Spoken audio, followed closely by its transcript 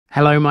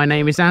Hello, my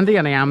name is Andy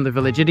and I am the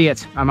Village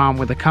Idiot. I'm armed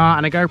with a car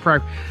and a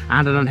GoPro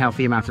and an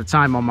unhealthy amount of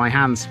time on my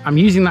hands. I'm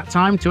using that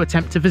time to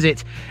attempt to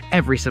visit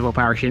every civil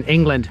parish in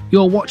England.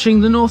 You're watching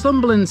the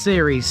Northumberland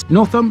series.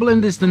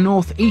 Northumberland is the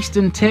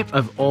northeastern tip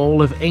of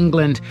all of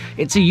England.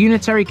 It's a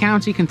unitary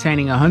county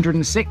containing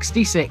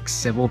 166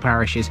 civil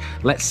parishes.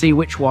 Let's see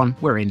which one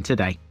we're in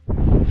today.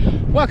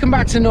 Welcome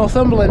back to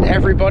Northumberland,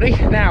 everybody.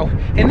 Now,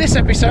 in this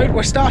episode,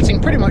 we're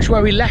starting pretty much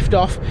where we left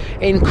off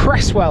in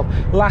Cresswell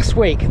last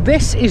week.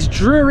 This is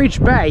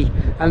Druridge Bay,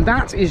 and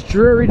that is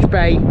Druridge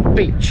Bay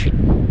Beach.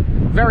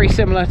 Very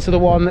similar to the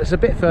one that's a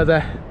bit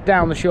further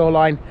down the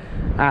shoreline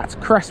at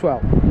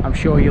Cresswell. I'm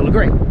sure you'll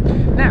agree.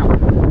 Now,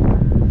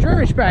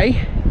 Druridge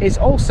Bay is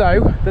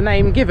also the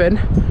name given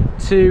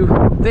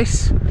to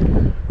this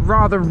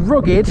rather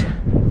rugged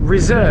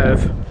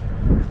reserve.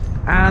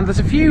 And there's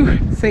a few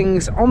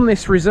things on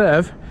this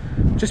reserve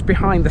just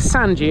behind the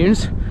sand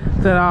dunes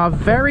that are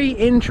very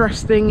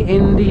interesting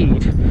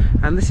indeed.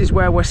 And this is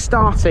where we're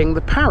starting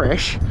the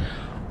parish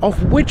of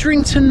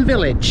Widdrington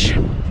Village.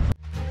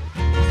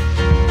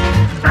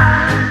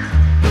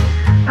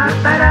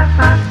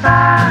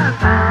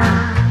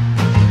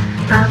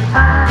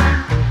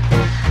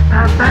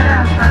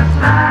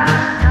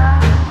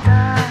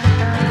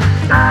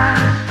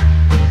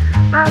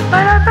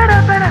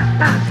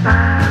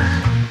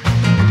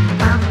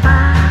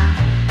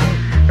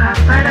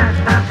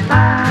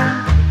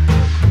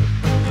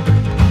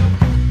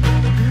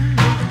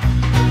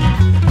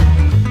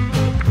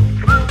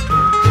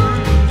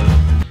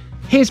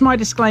 Here's my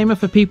disclaimer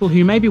for people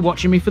who may be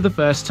watching me for the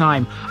first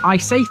time. I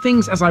say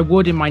things as I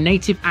would in my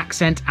native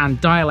accent and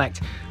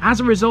dialect. As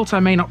a result, I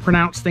may not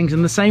pronounce things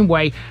in the same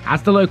way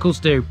as the locals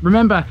do.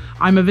 Remember,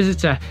 I'm a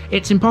visitor.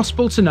 It's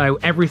impossible to know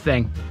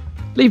everything.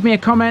 Leave me a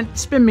comment,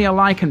 spin me a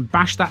like and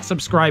bash that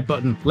subscribe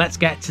button. Let's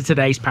get to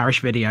today's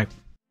parish video.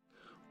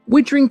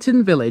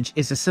 Widdrington Village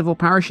is a civil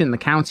parish in the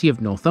county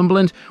of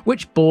Northumberland,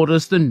 which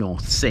borders the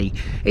North Sea.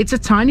 It's a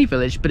tiny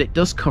village, but it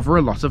does cover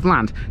a lot of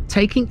land,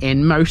 taking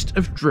in most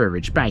of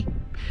Druridge Bay.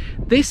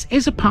 This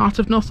is a part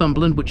of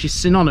Northumberland which is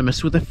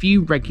synonymous with a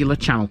few regular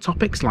channel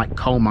topics like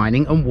coal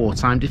mining and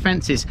wartime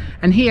defences,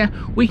 and here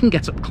we can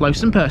get up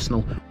close and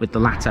personal with the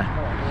latter.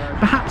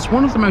 Perhaps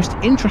one of the most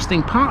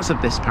interesting parts of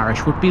this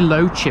parish would be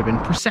Low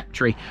Chibburn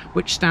Preceptory,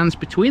 which stands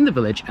between the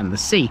village and the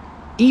sea.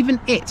 Even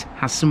it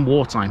has some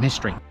wartime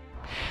history.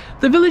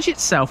 The village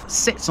itself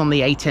sits on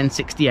the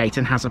A1068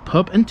 and has a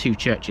pub and two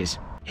churches.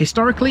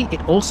 Historically,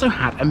 it also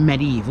had a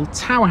medieval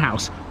tower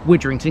house,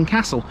 Widdrington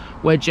Castle,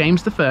 where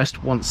James I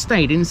once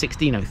stayed in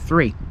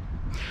 1603.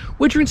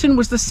 Widdrington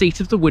was the seat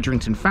of the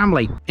Widdrington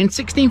family. In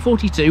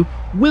 1642,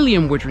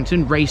 William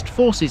Widdrington raised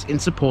forces in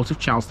support of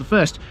Charles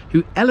I,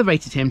 who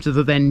elevated him to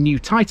the then new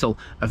title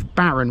of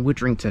Baron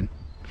Widdrington.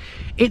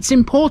 It's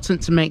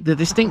important to make the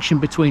distinction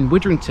between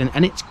Widdrington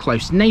and its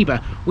close neighbour,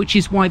 which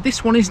is why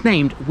this one is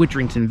named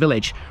Widdrington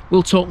Village.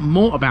 We'll talk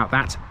more about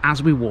that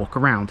as we walk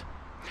around.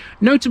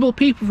 Notable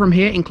people from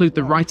here include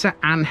the writer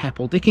Anne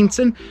Heppel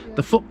Dickinson,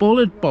 the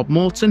footballer Bob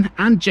Morton,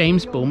 and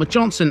James Bulmer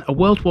Johnson, a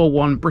World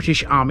War I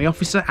British Army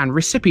officer and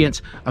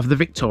recipient of the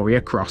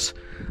Victoria Cross.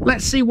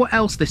 Let's see what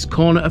else this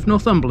corner of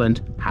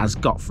Northumberland has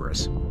got for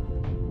us.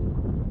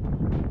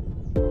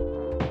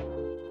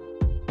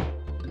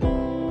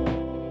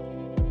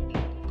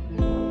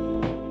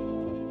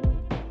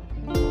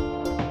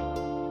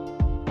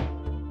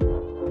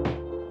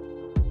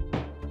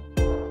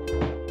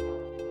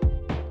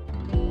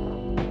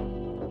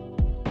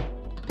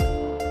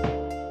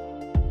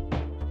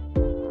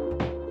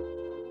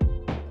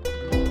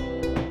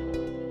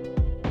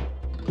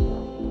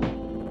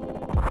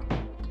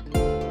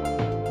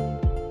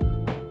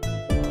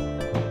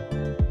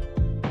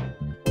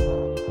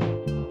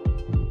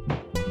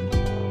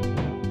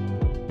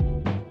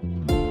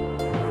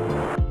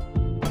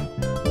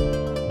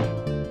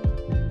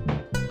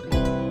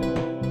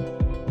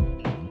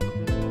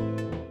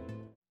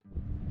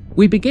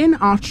 We begin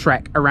our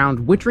trek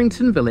around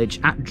Widdrington Village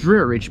at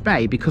Druridge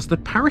Bay because the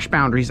parish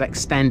boundaries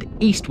extend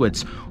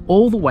eastwards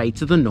all the way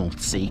to the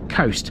North Sea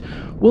coast.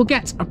 We'll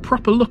get a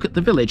proper look at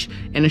the village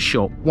in a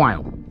short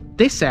while.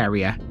 This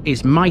area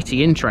is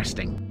mighty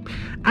interesting.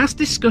 As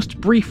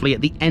discussed briefly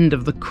at the end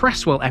of the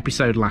Cresswell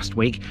episode last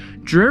week,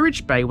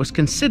 Druridge Bay was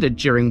considered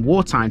during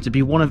wartime to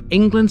be one of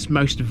England's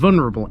most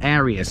vulnerable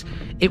areas.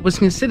 It was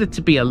considered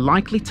to be a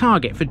likely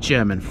target for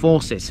German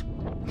forces.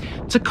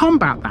 To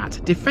combat that,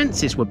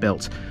 defences were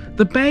built.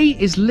 The bay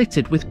is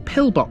littered with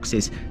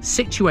pillboxes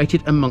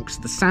situated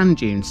amongst the sand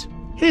dunes.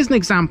 Here's an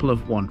example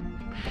of one.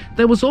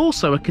 There was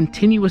also a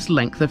continuous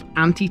length of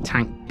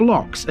anti-tank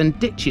blocks and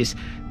ditches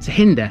to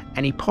hinder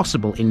any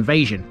possible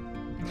invasion.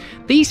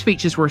 These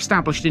features were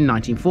established in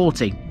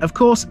 1940. Of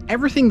course,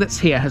 everything that's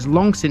here has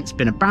long since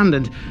been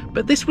abandoned,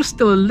 but this was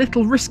still a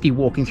little risky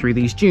walking through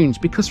these dunes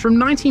because from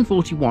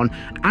 1941,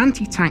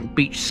 anti-tank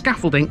beach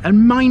scaffolding and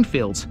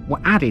minefields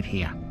were added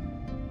here.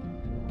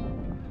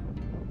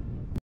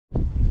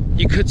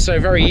 You could so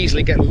very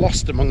easily get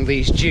lost among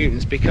these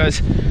dunes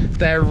because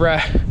they're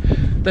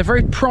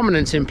very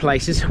prominent in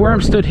places. Where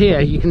I'm stood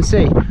here, you can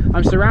see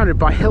I'm surrounded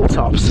by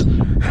hilltops,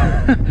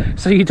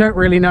 so you don't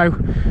really know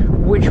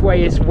which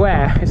way is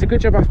where. It's a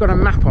good job I've got a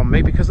map on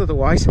me, because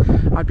otherwise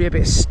I'd be a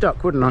bit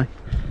stuck, wouldn't I?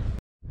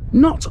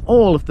 Not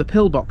all of the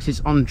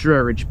pillboxes on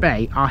Druridge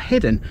Bay are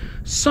hidden.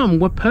 Some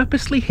were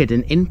purposely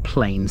hidden in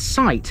plain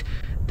sight.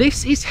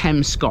 This is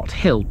Hemscott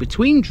Hill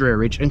between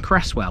Druridge and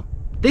Cresswell.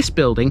 This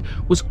building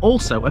was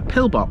also a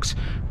pillbox,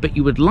 but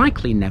you would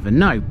likely never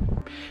know.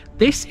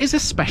 This is a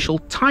special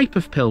type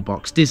of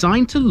pillbox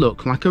designed to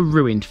look like a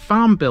ruined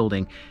farm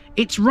building.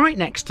 It's right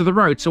next to the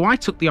road, so I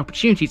took the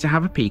opportunity to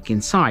have a peek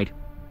inside.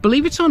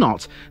 Believe it or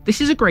not,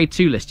 this is a Grade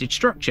 2 listed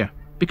structure,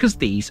 because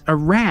these are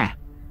rare.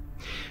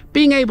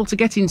 Being able to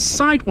get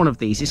inside one of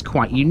these is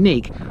quite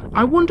unique.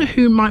 I wonder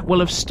who might well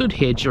have stood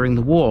here during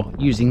the war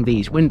using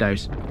these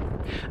windows.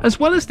 As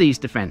well as these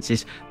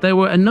defences, there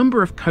were a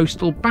number of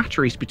coastal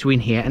batteries between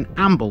here and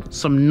Amble,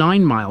 some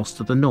 9 miles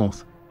to the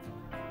north.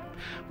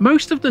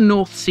 Most of the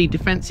North Sea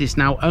defences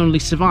now only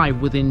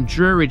survive within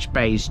Druridge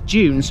Bay's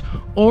dunes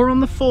or on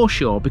the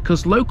foreshore,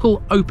 because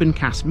local open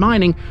cast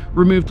mining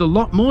removed a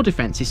lot more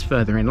defences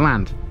further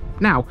inland.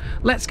 Now,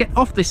 let's get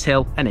off this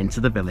hill and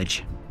into the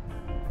village.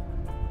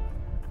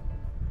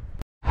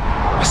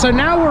 So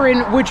now we're in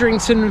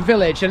Widdrington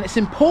Village, and it's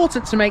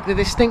important to make the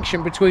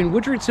distinction between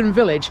Widdrington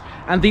Village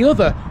and the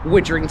other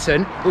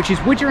Widdrington, which is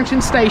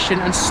Widdrington Station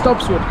and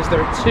Stubbswood, because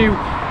there are 2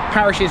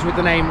 parishes with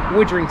the name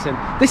Widdrington.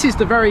 This is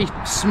the very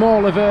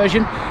smaller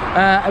version.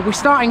 We're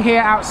starting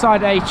here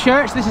outside a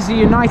church. This is a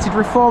United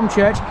Reformed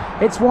Church.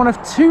 It's one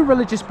of 2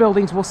 religious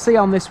buildings we'll see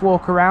on this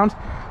walk around,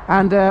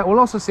 and we'll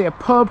also see a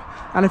pub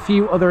and a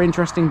few other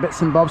interesting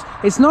bits and bobs.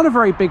 It's not a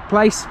very big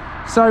place,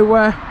 so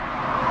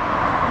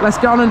let's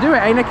get on and do it,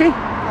 eh, Nikki?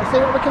 See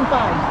what we can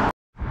find.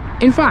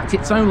 In fact,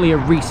 it's only a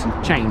recent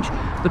change.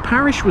 The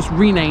parish was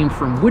renamed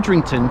from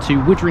Widdrington to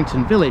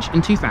Widdrington Village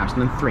in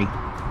 2003.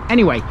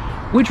 Anyway,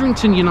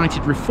 Widdrington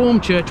United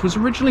Reformed Church was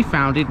originally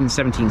founded in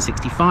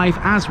 1765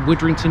 as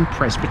Widdrington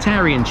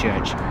Presbyterian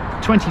Church.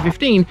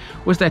 2015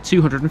 was their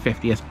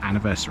 250th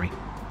anniversary.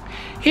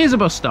 Here's a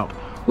bus stop.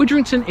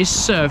 Widdrington is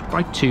served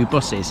by 2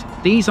 buses.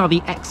 These are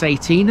the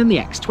X18 and the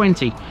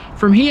X20.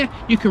 From here,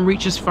 you can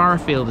reach as far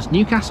afield as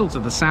Newcastle to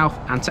the south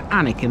and to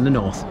Alnwick in the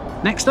north.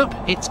 Next up,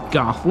 it's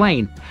Garth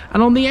Lane,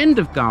 and on the end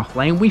of Garth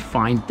Lane we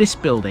find this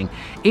building.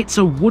 It's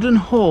a wooden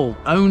hall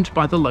owned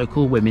by the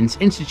local Women's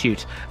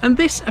Institute, and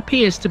this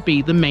appears to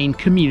be the main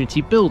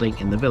community building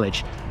in the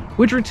village.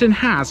 Widdrington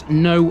has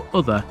no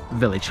other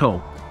village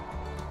hall.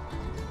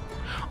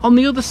 On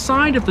the other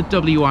side of the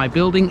WI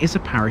building is a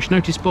parish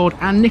notice board,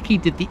 and Nikki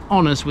did the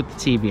honours with the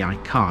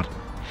TVI card.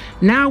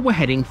 Now we're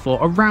heading for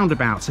a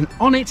roundabout, and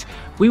on it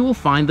we will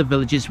find the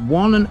village's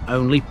one and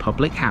only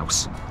public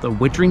house, the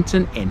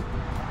Widdrington Inn.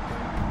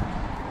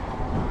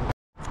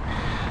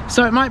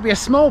 So it might be a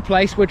small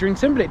place,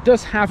 Widdrington, but it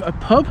does have a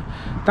pub.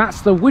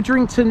 That's the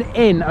Widdrington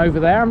Inn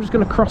over there. I'm just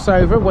going to cross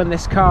over when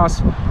this car's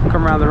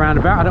come around the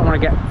roundabout. I don't want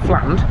to get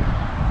flattened.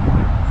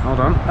 Hold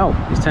on. Oh,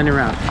 he's turning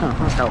around. Oh,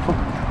 that's helpful.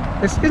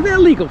 Isn't it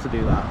illegal to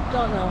do that?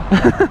 Don't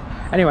know.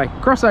 Anyway,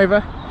 cross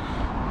over.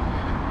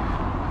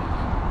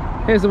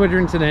 Here's the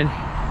Widdrington Inn.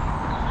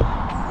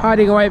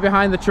 Hiding away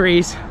behind the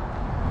trees.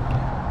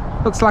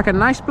 Looks like a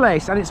nice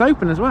place, and it's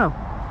open as well.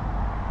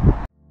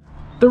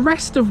 The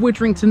rest of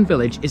Widdrington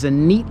Village is a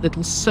neat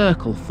little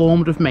circle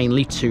formed of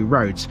mainly 2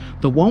 roads,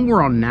 the one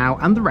we're on now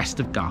and the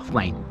rest of Garth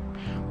Lane.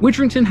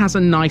 Widdrington has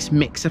a nice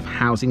mix of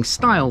housing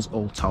styles,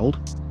 all told.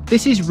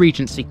 This is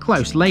Regency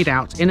Close, laid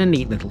out in a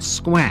neat little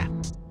square.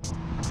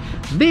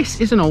 This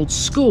is an old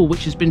school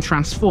which has been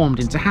transformed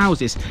into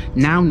houses,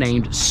 now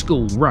named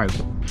School Row.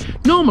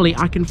 Normally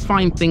I can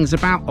find things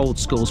about old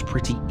schools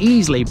pretty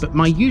easily, but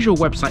my usual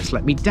websites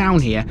let me down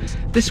here.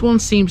 This one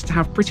seems to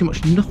have pretty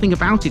much nothing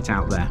about it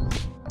out there.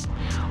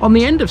 On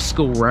the end of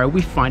School Row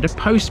we find a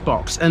post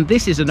box, and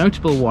this is a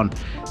notable one.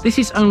 This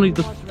is only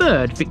the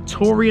 3rd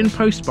Victorian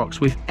post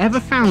box we've ever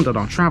found on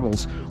our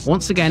travels,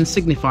 once again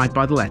signified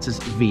by the letters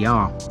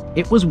VR.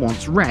 It was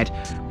once red,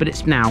 but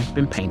it's now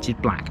been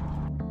painted black.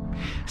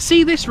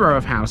 See this row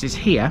of houses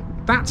here?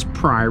 That's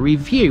Priory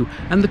View,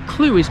 and the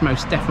clue is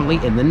most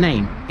definitely in the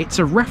name. It's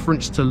a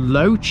reference to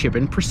Low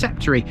Chibburn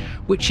Preceptory,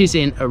 which is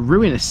in a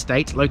ruinous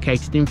state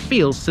located in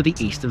fields to the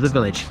east of the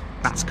village.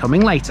 That's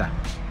coming later.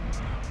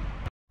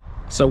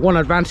 So one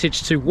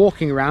advantage to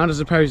walking around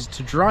as opposed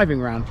to driving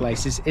around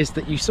places is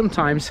that you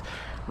sometimes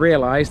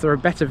realise there are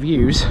better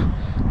views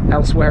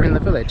elsewhere in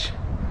the village.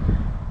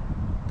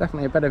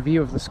 Definitely a better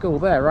view of the school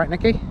there, right,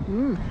 Nikki?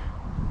 Mm.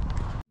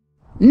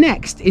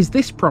 Next is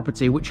this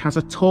property, which has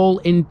a tall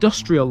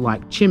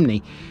industrial-like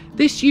chimney.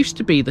 This used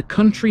to be the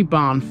Country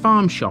Barn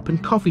farm shop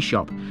and coffee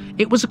shop.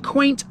 It was a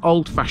quaint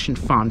old-fashioned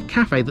farm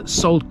cafe that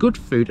sold good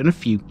food and a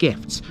few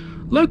gifts.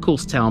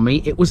 Locals tell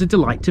me it was a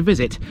delight to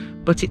visit,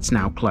 but it's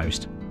now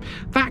closed.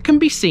 That can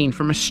be seen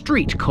from a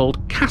street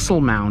called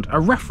Castle Mound, a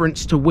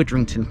reference to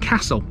Widdrington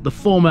Castle, the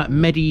former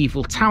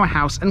medieval tower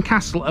house and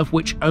castle of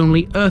which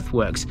only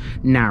earthworks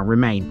now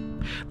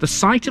remain. The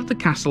site of the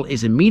castle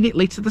is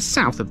immediately to the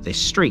south of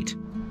this street.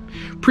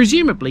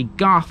 Presumably,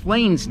 Garth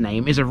Lane's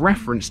name is a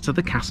reference to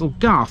the Castle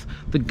Garth,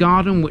 the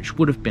garden which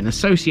would have been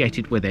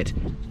associated with it.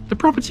 The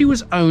property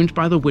was owned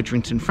by the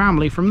Widdrington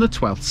family from the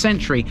 12th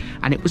century,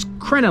 and it was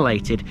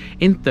crenellated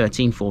in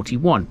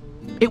 1341.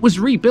 It was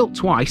rebuilt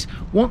twice,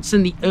 once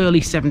in the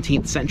early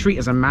 17th century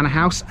as a manor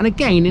house and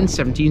again in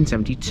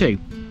 1772.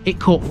 It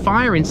caught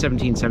fire in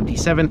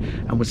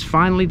 1777 and was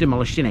finally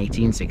demolished in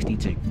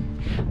 1862.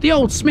 The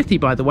old smithy,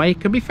 by the way,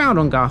 can be found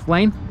on Garth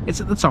Lane. It's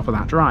at the top of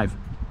that drive.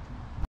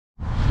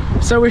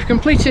 So we've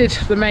completed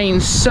the main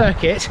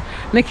circuit.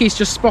 Nikki's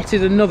just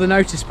spotted another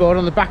notice board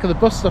on the back of the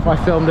bus stop I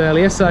filmed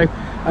earlier, so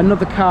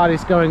another card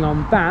is going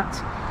on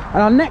that.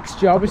 And our next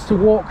job is to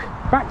walk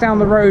back down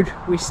the road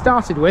we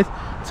started with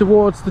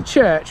towards the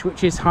church,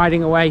 which is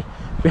hiding away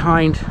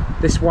behind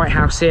this white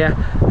house here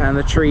and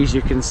the trees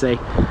you can see.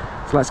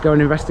 So let's go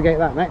and investigate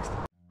that next.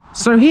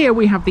 So here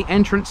we have the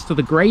entrance to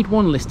the Grade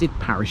 1 listed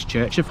parish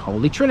church of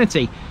Holy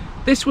Trinity.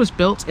 This was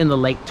built in the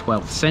late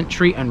 12th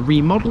century and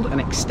remodelled and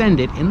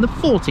extended in the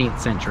 14th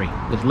century,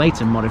 with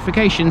later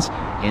modifications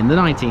in the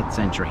 19th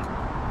century.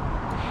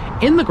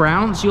 In the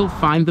grounds you'll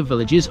find the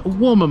village's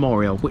war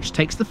memorial, which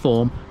takes the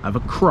form of a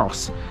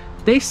cross.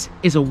 This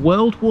is a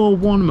World War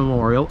I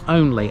memorial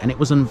only, and it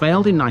was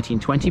unveiled in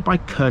 1920 by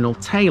Colonel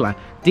Taylor,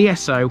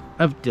 DSO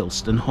of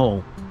Dilston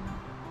Hall.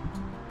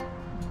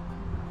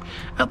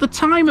 At the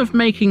time of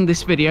making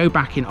this video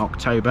back in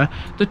October,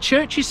 the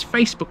church's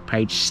Facebook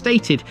page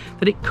stated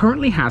that it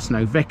currently has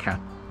no vicar.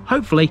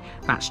 Hopefully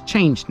that's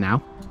changed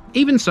now.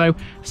 Even so,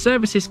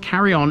 services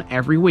carry on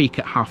every week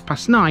at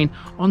 9:30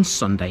 on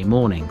Sunday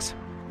mornings.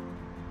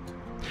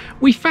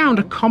 We found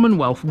a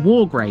Commonwealth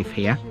war grave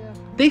here.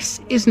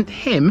 This isn't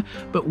him,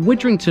 but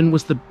Widdrington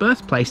was the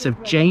birthplace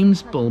of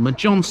James Bulmer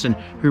Johnson,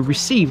 who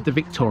received the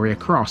Victoria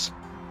Cross.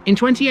 In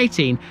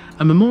 2018,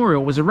 a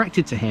memorial was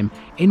erected to him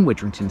in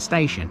Widdrington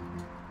Station.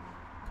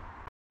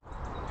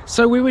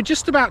 So we were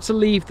just about to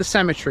leave the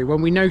cemetery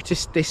when we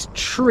noticed this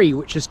tree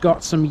which has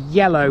got some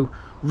yellow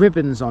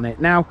ribbons on it.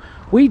 Now,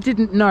 we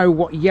didn't know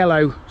what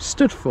yellow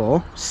stood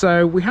for,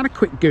 so we had a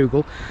quick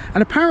Google,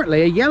 and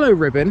apparently a yellow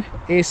ribbon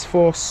is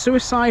for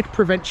suicide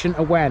prevention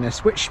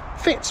awareness, which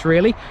fits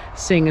really,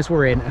 seeing as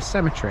we're in a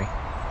cemetery.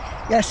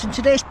 Yes, and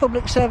today's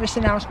public service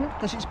announcement,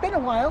 because it's been a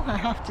while, I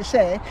have to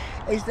say,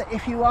 is that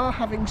if you are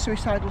having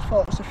suicidal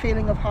thoughts, a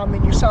feeling of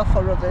harming yourself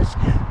or others,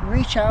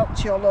 reach out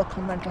to your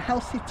local mental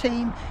health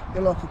team,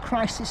 your local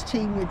crisis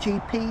team, your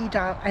GP,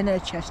 dial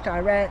NHS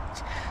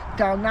Direct,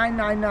 dial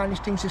 999 if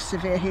things are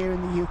severe here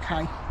in the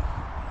UK.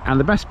 And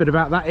the best bit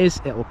about that is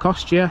it will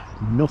cost you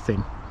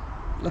nothing.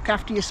 Look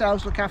after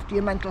yourselves, look after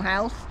your mental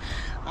health,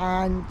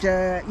 and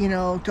you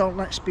know, don't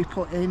let's be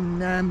putting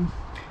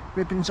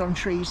ribbons on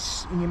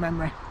trees in your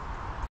memory.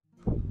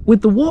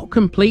 With the walk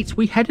complete,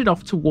 we headed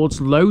off towards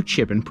Low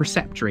Chibburn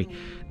Preceptory.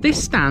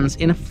 This stands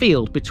in a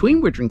field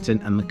between Widdrington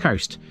and the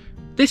coast.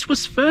 This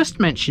was first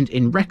mentioned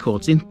in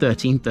records in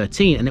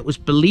 1313, and it was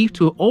believed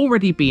to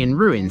already be in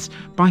ruins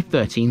by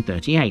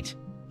 1338.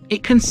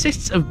 It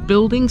consists of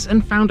buildings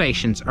and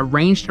foundations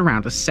arranged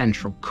around a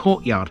central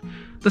courtyard.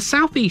 The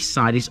southeast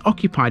side is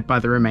occupied by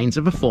the remains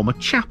of a former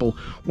chapel,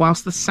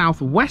 whilst the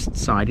southwest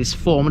side is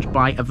formed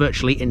by a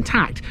virtually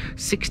intact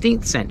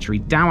 16th century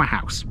dower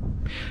house.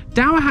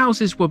 Dower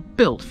houses were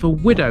built for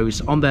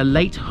widows on their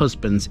late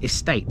husband's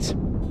estates.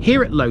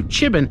 Here at Low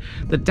Chibburn,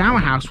 the dower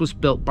house was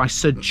built by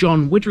Sir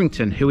John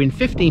Widdrington, who in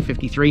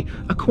 1553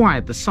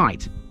 acquired the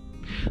site.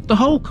 The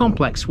whole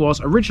complex was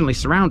originally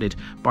surrounded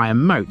by a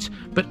moat,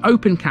 but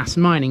open cast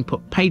mining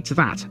put paid to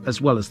that,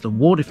 as well as the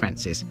war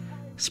defences.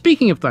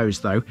 Speaking of those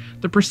though,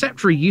 the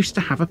preceptory used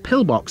to have a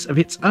pillbox of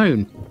its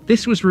own.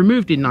 This was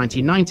removed in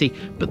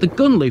 1990, but the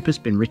gun loop has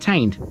been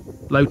retained.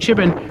 Low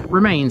Chibburn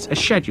remains a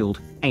scheduled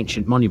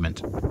ancient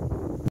monument.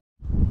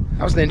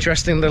 That was an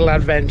interesting little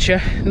adventure.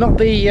 Not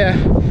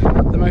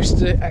the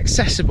most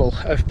accessible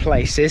of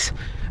places,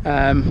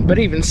 but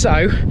even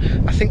so,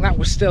 I think that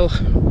was still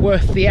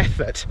worth the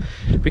effort,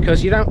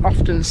 because you don't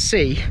often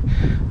see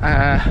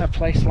a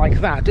place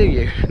like that, do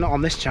you? Not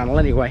on this channel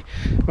anyway.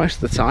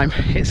 Most of the time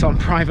it's on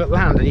private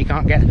land and you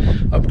can't get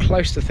up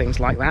close to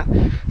things like that.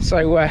 So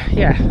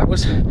yeah, that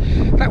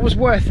was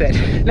worth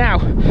it. Now,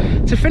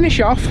 to finish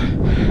off,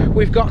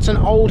 we've got an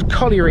old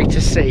colliery to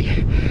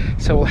see,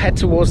 so we'll head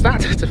towards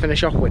that to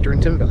finish off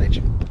Widdrington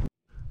Village.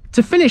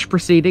 To finish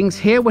proceedings,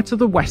 here we're to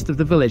the west of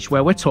the village,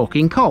 where we're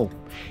talking coal.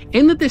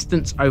 In the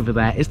distance over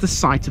there is the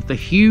site of the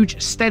huge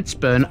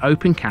Stedsburn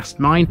open cast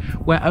mine,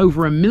 where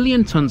over 1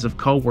 million tonnes of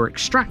coal were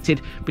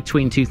extracted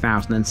between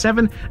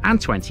 2007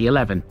 and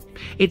 2011.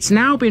 It's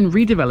now been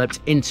redeveloped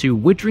into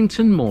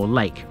Widdrington Moor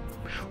Lake.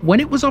 When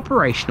it was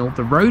operational,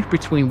 the road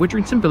between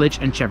Widdrington Village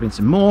and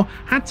Chevington Moor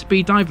had to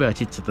be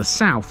diverted to the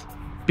south.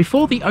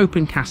 Before the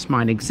open cast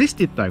mine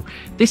existed though,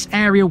 this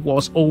area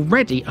was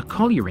already a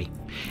colliery.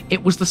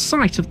 It was the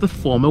site of the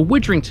former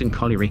Widdrington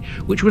Colliery,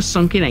 which was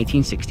sunk in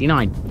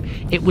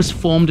 1869. It was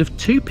formed of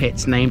 2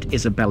 pits named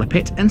Isabella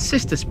Pit and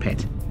Sisters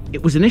Pit.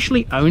 It was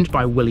initially owned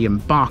by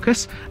William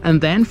Barkus, and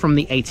then from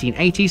the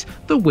 1880s,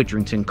 the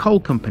Widdrington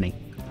Coal Company.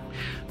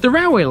 The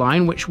railway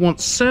line, which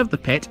once served the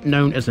pit,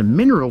 known as a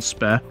mineral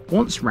spur,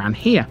 once ran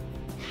here.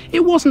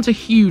 It wasn't a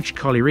huge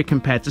colliery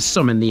compared to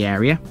some in the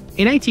area.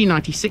 In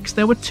 1896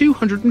 there were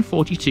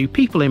 242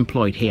 people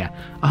employed here,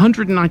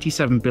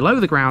 197 below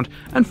the ground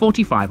and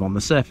 45 on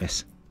the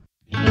surface.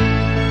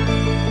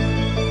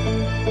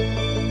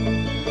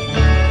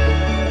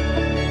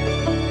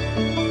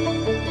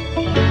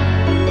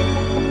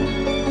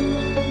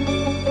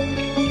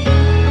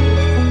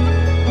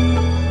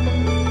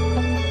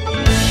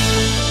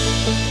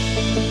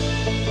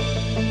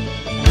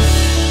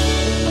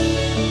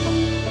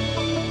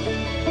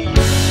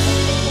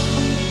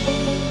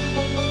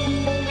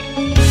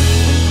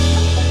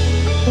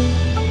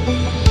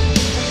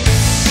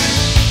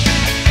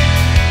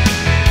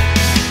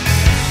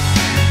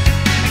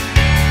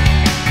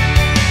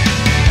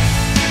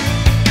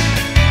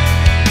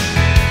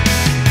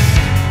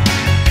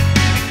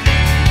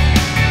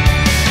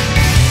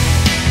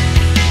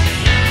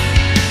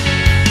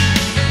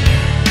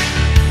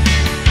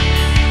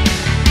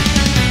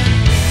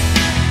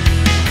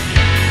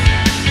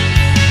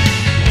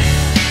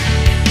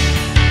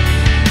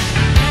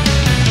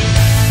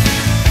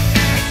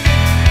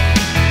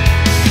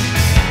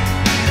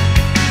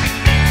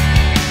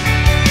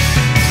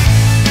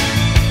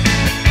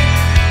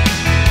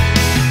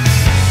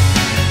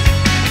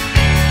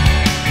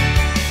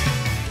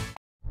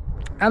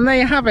 And there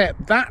you have it.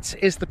 That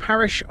is the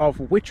parish of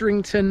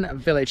Widdrington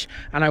Village,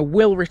 and I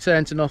will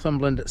return to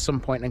Northumberland at some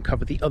point and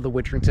cover the other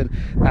Widdrington.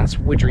 That's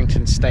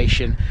Widdrington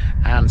Station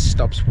and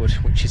Stobswood,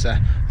 which is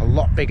a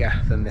lot bigger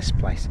than this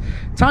place.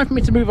 Time for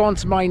me to move on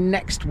to my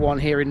next one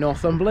here in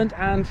Northumberland,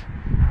 and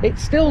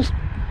it's still,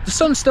 the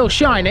sun's still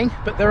shining,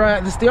 but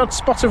there's the odd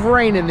spot of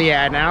rain in the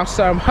air now,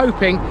 so I'm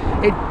hoping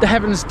the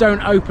heavens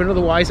don't open,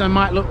 otherwise I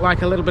might look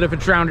like a little bit of a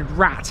drowned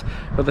rat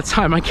by the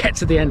time I get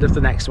to the end of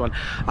the next one.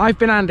 I've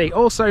been Andy,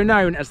 also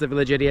known as the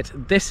Village Idiot.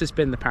 This has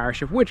been the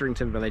parish of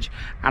Widdrington Village,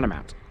 and I'm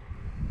out.